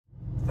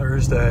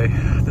Thursday,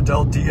 the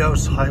Del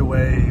Dios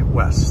Highway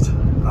West.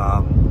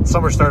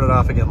 Summer started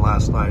off again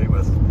last night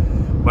with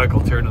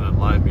Michael Tiernan and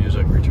live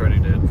music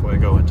returning to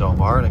Fuego and Del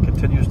Mar, and it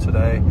continues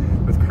today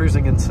with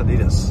Cruisin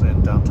Encinitas in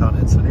downtown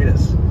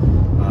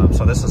Encinitas.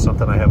 So this is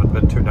something I haven't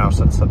been to now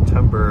since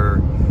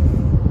September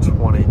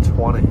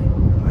 2020,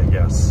 I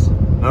guess.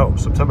 No,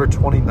 September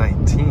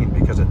 2019,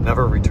 because it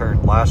never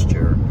returned last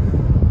year.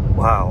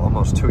 Wow,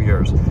 almost 2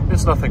 years.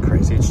 It's nothing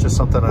crazy. It's just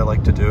something I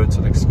like to do. It's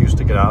an excuse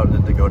to get out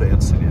and to go to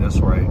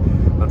Encinitas, where I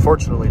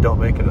unfortunately don't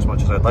make it as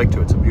much as I'd like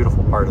to. It's a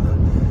beautiful part of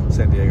the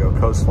San Diego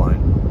coastline.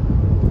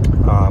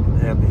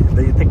 And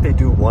they think they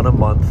do one a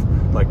month,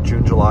 like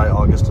June, July,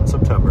 August, and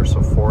September,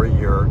 so 4 a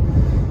year.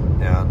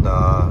 And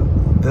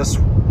this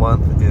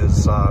month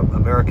is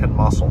American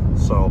Muscle.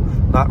 So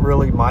not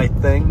really my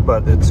thing,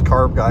 but it's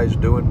car guys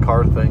doing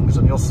car things,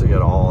 and you'll see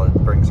it all. It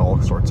brings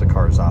all sorts of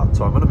cars out.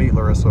 So I'm going to meet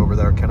Larissa over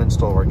there. Kennan's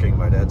still working.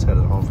 My dad's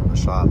headed home from the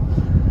shop.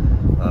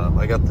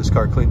 I got this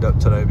car cleaned up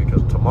today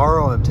because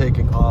tomorrow I'm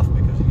taking off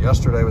because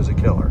yesterday was a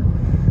killer.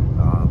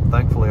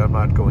 Thankfully, I'm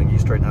not going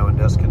east right now in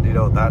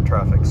Escondido. That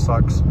traffic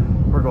sucks.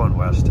 We're going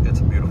west. It's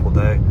a beautiful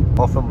day.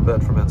 I'll film a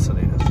bit from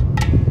Encinitas.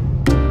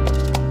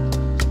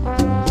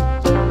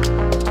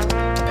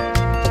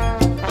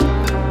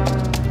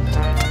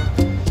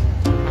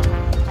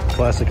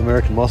 Classic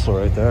American Muscle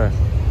right there,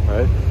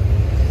 right?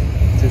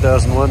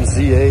 2001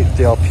 Z8,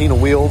 the Alpina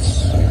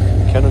wheels.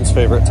 Kennan's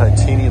favorite,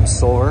 titanium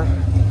silver.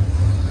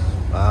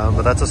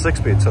 But that's a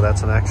 6-speed, so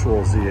that's an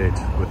actual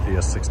Z8 with the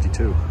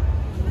S62.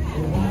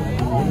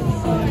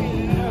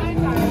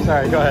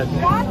 Sorry, go ahead.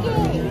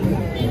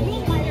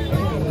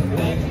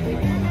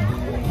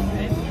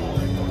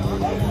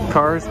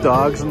 Cars,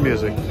 dogs, and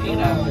music.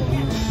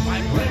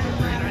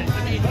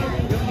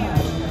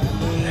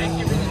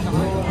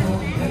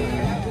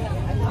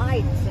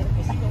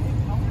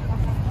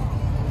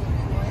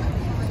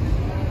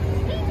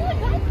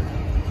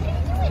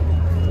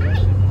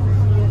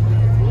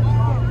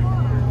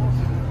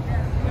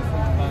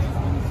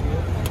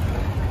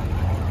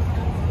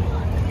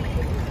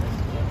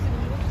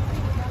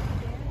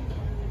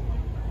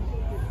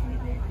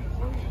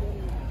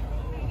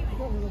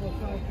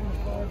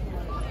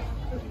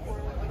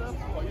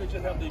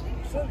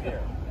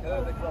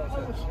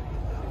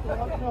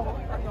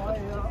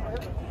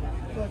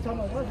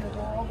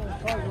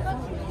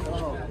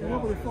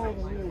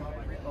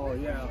 Oh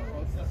yeah.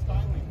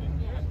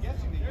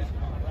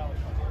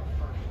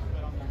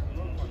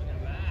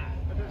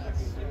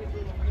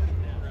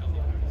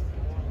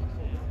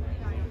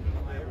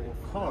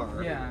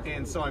 Car, yeah.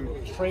 And so I'm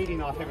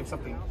trading off having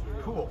something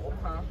cool,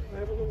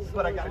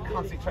 but I gotta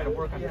constantly try to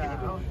work on getting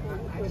out.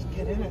 I just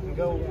get in it and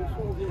go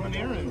run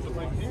errands with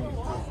my kids.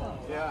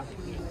 Yeah.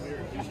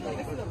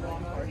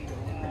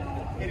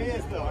 It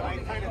is though,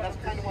 and that's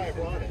kind of why I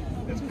brought it.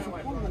 That's kind of why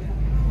I brought it.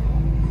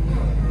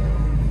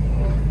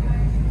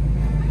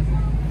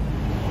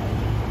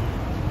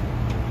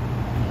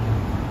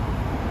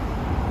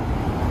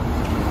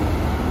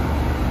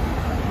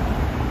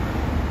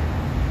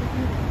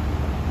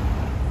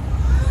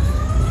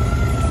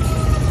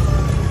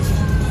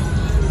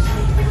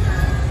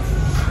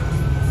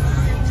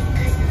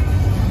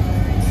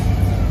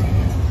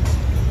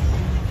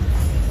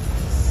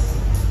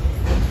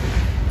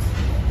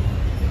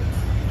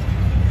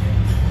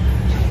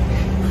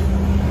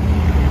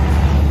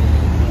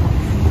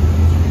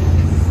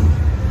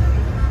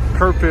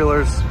 Curb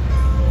feelers.